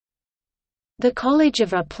The College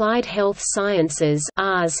of Applied Health Sciences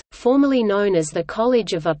 (ARS), formerly known as the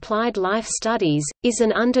College of Applied Life Studies, is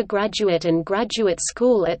an undergraduate and graduate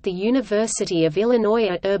school at the University of Illinois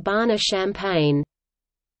at Urbana-Champaign.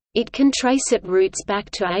 It can trace its roots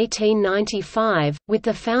back to 1895, with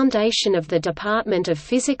the foundation of the Department of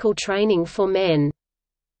Physical Training for Men.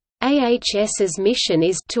 AHS's mission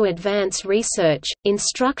is to advance research,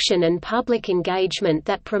 instruction and public engagement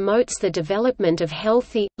that promotes the development of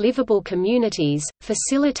healthy, livable communities,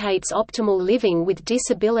 facilitates optimal living with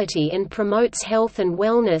disability and promotes health and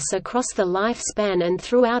wellness across the lifespan and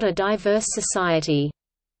throughout a diverse society.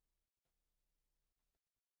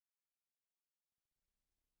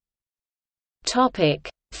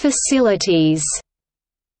 Facilities.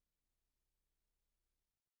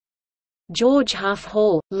 George Huff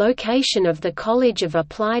Hall, location of the College of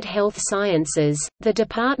Applied Health Sciences, the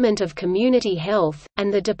Department of Community Health,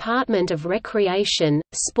 and the Department of Recreation,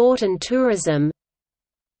 Sport and Tourism.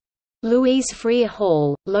 Louise Freer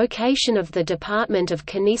Hall, location of the Department of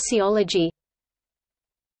Kinesiology.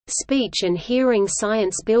 Speech and Hearing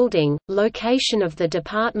Science Building, location of the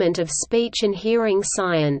Department of Speech and Hearing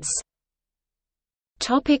Science.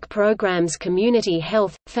 Topic programs. Community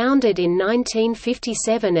Health, founded in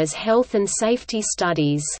 1957 as Health and Safety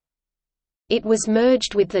Studies. It was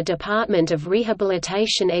merged with the Department of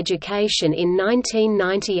Rehabilitation Education in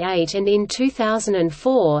 1998 and in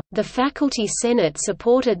 2004, the Faculty Senate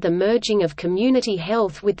supported the merging of Community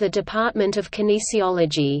Health with the Department of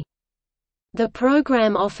Kinesiology. The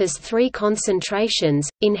program offers three concentrations,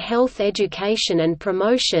 in health education and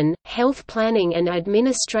promotion, health planning and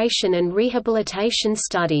administration and rehabilitation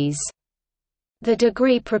studies. The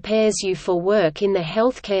degree prepares you for work in the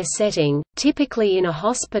healthcare setting, typically in a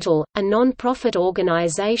hospital, a non-profit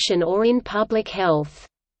organization or in public health.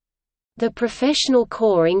 The professional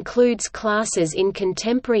core includes classes in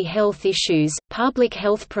contemporary health issues, public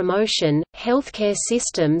health promotion, healthcare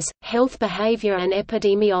systems, health behavior and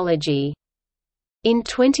epidemiology. In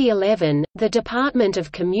 2011, the Department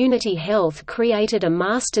of Community Health created a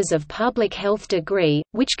Masters of Public Health degree,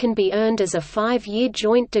 which can be earned as a 5-year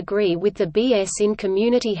joint degree with the BS in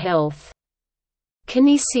Community Health.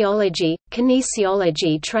 Kinesiology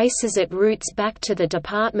traces its roots back to the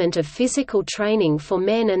Department of Physical Training for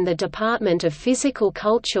Men and the Department of Physical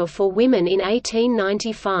Culture for Women in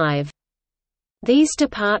 1895. These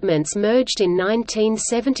departments merged in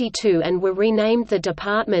 1972 and were renamed the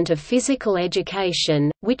Department of Physical Education,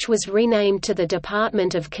 which was renamed to the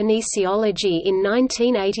Department of Kinesiology in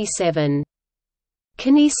 1987.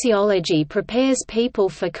 Kinesiology prepares people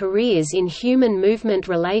for careers in human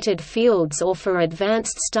movement-related fields or for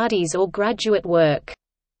advanced studies or graduate work.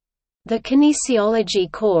 The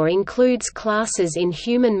kinesiology core includes classes in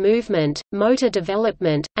human movement, motor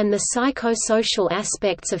development, and the psychosocial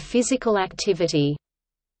aspects of physical activity.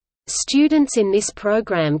 Students in this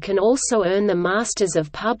program can also earn the Masters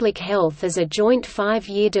of Public Health as a joint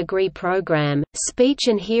 5-year degree program. Speech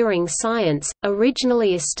and Hearing Science,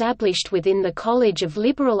 originally established within the College of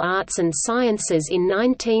Liberal Arts and Sciences in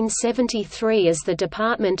 1973 as the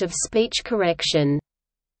Department of Speech Correction.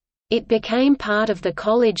 It became part of the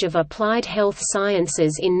College of Applied Health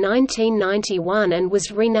Sciences in 1991 and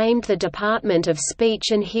was renamed the Department of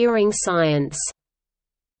Speech and Hearing Science.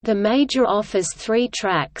 The major offers 3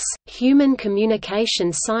 tracks: Human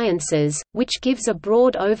Communication Sciences, which gives a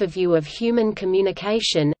broad overview of human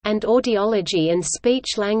communication, and Audiology and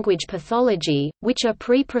Speech-Language Pathology, which are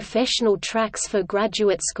pre-professional tracks for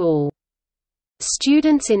graduate school.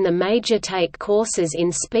 Students in the major take courses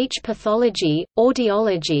in speech pathology,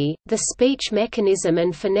 audiology, the speech mechanism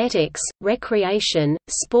and phonetics, recreation,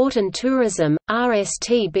 sport and tourism.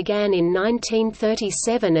 RST began in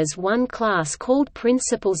 1937 as one class called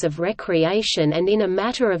Principles of Recreation, and in a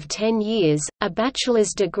matter of 10 years, a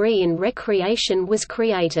bachelor's degree in recreation was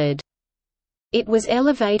created. It was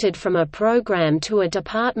elevated from a program to a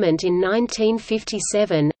department in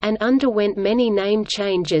 1957, and underwent many name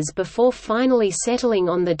changes before finally settling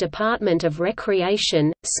on the Department of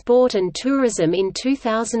Recreation, Sport and Tourism in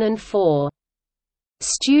 2004.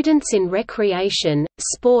 Students in recreation,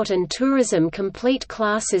 sport and tourism complete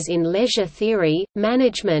classes in leisure theory,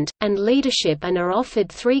 management, and leadership and are offered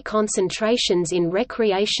 3 concentrations in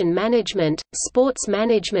recreation management, sports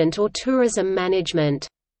management or tourism management.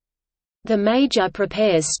 The major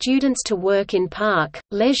prepares students to work in park,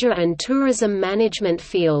 leisure and tourism management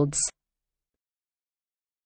fields.